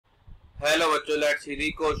Hello बच्चों, let's see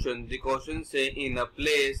the question. The question say in a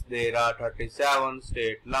place there are 37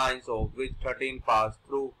 straight lines of which 13 pass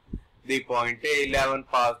through the point A, 11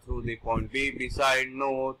 pass through the point B. Beside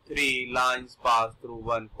no 3 lines pass through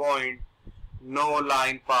one point, no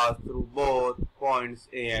line pass through both points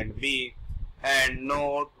A and B, and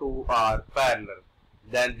no two are parallel.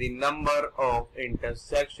 Then the number of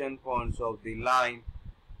intersection points of the line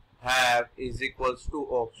have is equals to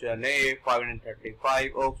option A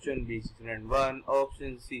 535, option B 601,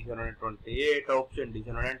 option C 728, option D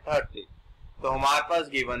 730. तो हमारे पास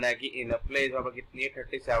given है कि इन a place वहाँ पर कितनी है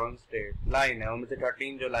 37 straight line है, उनमें से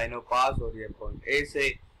 13 जो लाइन है वो पास हो रही है पॉइंट ए से,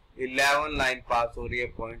 11 लाइन पास हो रही है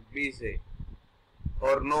पॉइंट बी से,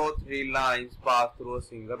 और no 3 lines pass through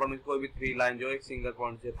single point, कोई भी 3 लाइन जो एक सिंगल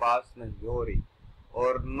पॉइंट से पास नहीं हो रही,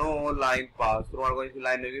 और नो लाइन पास थ्रू कोई सी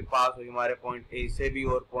लाइन भी पास होगी हमारे पॉइंट ए से भी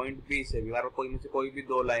और पॉइंट बी से भी, हमारे कोई में से कोई भी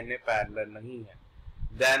दो लाइनें पैरेलल नहीं है।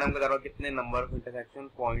 देन हम बताओ कितने नंबर ऑफ इंटरसेक्शन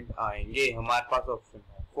पॉइंट आएंगे। हमारे पास ऑप्शन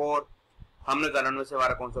है 4। हमने जानने में से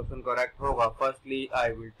हमारा कौन सा ऑप्शन करेक्ट होगा। Firstly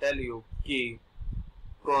I will tell you की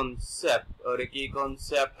कॉन्सेप्ट, और की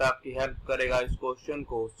कॉन्सेप्ट आपकी हेल्प करेगा इस क्वेश्चन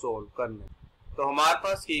को सोल्व करने। तो हमारे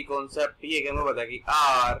पास की कॉन्सेप्ट ये हमें बता कि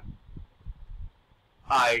are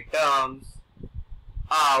items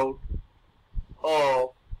out of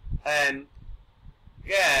and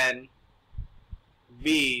can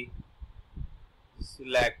be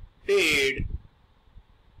selected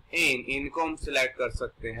in, इनको हम सिलेक्ट कर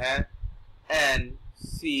सकते हैं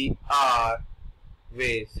NCR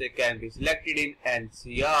वे से, can be selected in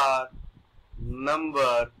NCR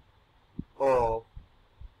number of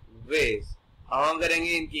ways. अब हम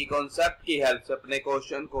करेंगे इनकी कॉन्सेप्ट की हेल्प से अपने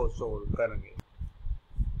क्वेश्चन को सोल्व करेंगे।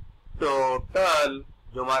 टोटल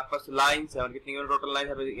जो हमारे पास लाइन्स है और कितनी टोटल लाइन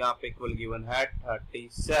है यहाँ पे इक्वल गिवन है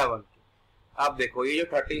 37। अब देखो ये जो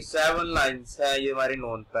 37 लाइन्स है ये हमारी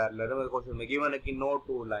नॉन पैरेलल है। क्वेश्चन में गिवन है कि नो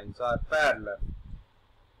 2 लाइन्स आर पैरेलल,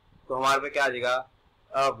 तो हमारे पे क्या आ जाएगा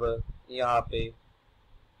अब यहाँ पे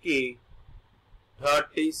कि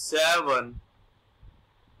 37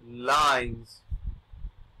 lines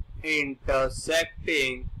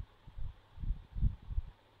intersecting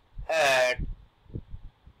at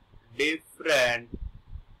different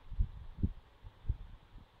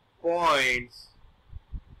points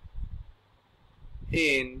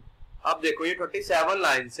in, अब देखो ये 27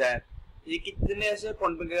 लाइन्स है, ये कितने ऐसे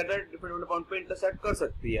पॉइंट पे डिफरेंट पॉइंट पे इंटरसेक्ट कर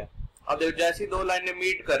सकती है। अब देखो जैसी दो लाइनें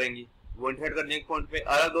मीट करेंगी वो इंटरसेक्ट करेंगे एक पॉइंट पे,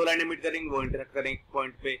 अलग दो लाइनें मीट करेंगी वो इंटरसेक्ट करेंगे एक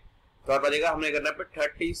पॉइंट पे। तो आप बताइएगा हमने करना पे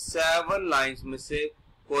 37 लाइन्स में से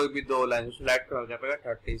कोई भी दो लाइन सिलेक्ट करना पड़ेगा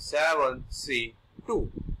 37C2।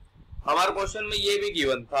 हमारे क्वेश्चन में ये भी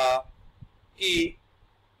गिवन था कि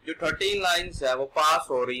जो 13 लाइन्स है वो पास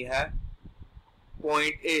हो रही है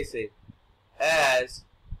पॉइंट ए से, as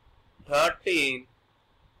 13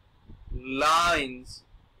 lines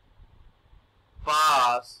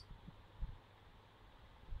pass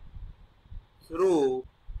through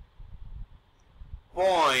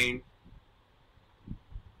point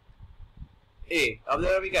A. अब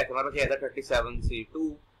अभी क्या हमारे पास था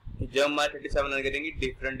 37C2, जब हमारे 37 लाइन करेंगी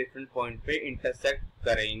डिफरेंट पॉइंट पे इंटरसेक्ट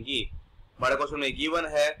करेंगी। हमारे क्वेश्चन में गिवन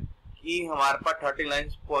है कि हमारे पास 30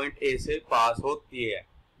 लाइन्स पॉइंट ए से पास होती है,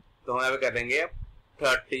 तो हम यहाँ पे कर लेंगे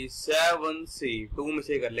 37C2 में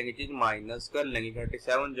से कर लेंगे चीज माइनस कर लेंगे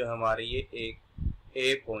 37 जो हमारी ये एक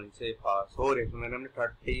ए पॉइंट से पास हो रही है, तो मैंने हमने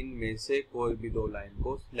 13 में से कोई भी दो लाइन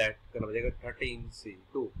को सिलेक्ट करना पड़ेगा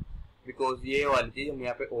 13C2, बिकॉज ये वाली चीज हम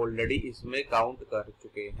यहाँ पे ऑलरेडी इसमें काउंट कर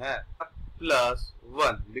चुके हैं।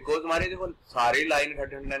 +1 बिकॉज हमारे देखो सारी लाइन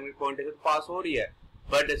 39 पॉइंट से पास हो रही है,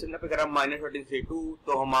 बट जैसे हमने करा -13C2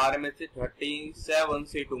 तो हमारे में से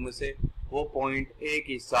 37C2 में से वो पॉइंट ए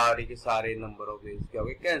की सारे नंबर ऑफ वेज क्या हो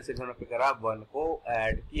गए कैंसिल। हमने पे करा 1 को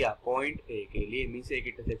ऐड किया पॉइंट ए के लिए, मींस एक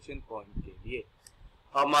इंटरसेक्शन पॉइंट के लिए।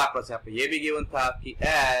 हमारे पास यहाँ पे ये भी गिवन था कि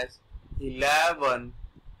as 11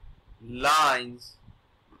 lines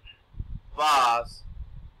pass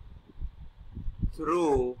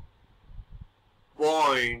through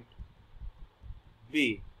point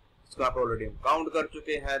B, इसको आप ऑलरेडी हम काउंट कर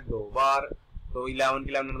चुके हैं 2 बार, तो 11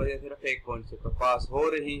 की 11 बजे सिर्फ एक पॉइंट से तो पास हो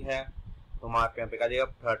रही है, तो हमारे यहाँ पे क्या जाएगा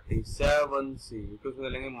 37C2 से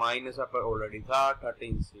लेंगे माइनस यहाँ पर ऑलरेडी था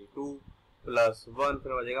 13C2 +1,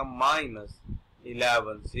 फिर बचेगा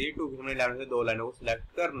 -11C2, फिर हमने 11 से दो लाइनों को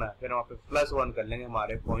सिलेक्ट करना है, फिर वहाँ पे +1 कर लेंगे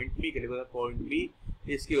हमारे पॉइंट बी के लिए, पॉइंट बी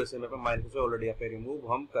इसकी वजह से मेरे माइनस से ऑलरेडी यहाँ पे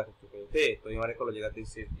रिमूव हम कर चुके थे, तो हमारे को हो जाएगा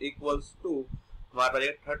दिस इज इक्वल्स टू हमारे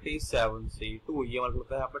पास 37C2, ये हमारे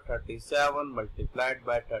होता है यहाँ पे 37 multiplied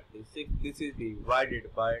by 36, this is divided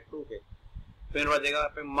by 2 के। फिर बचेगा यहाँ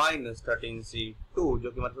पे -13C2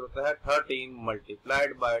 जो कि मतलब होता है 13 multiplied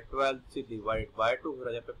by 12C divide by 2, फिर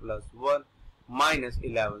यहाँ पे +1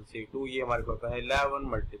 -11C2 ये हमारे को होता है 11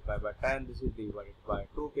 multiply by 10 this is divide by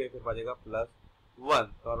 2 के, फिर बचेगा +1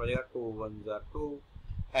 तो और बचेगा 2 1 jar 2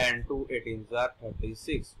 and 2 18 jar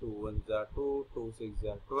 36, 2 1 jar 2, 2 6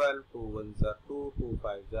 jar 12, 2 1 jar 2, 2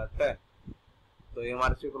 5 jar 10। तो ये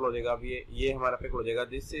हमारा इक्वल हो जाएगा। अब ये हमारा इक्वल हो जाएगा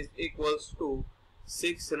this is equals to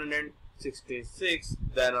 666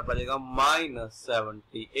 then आ जाएगा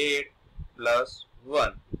 -78 +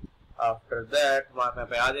 1। आफ्टर दैट हमारे यहाँ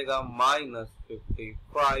पे आ जाएगा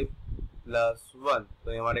 -55 + 1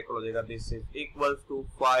 तो ये हमारे इक्वल हो जाएगा दिस इज इक्वल्स टू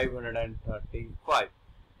 535।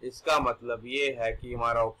 इसका मतलब ये है कि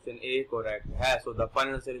हमारा ऑप्शन ए करेक्ट है। So the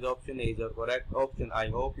final answer is option A is your correct option. I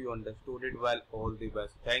hope you understood it well. All the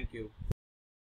best. Thank you.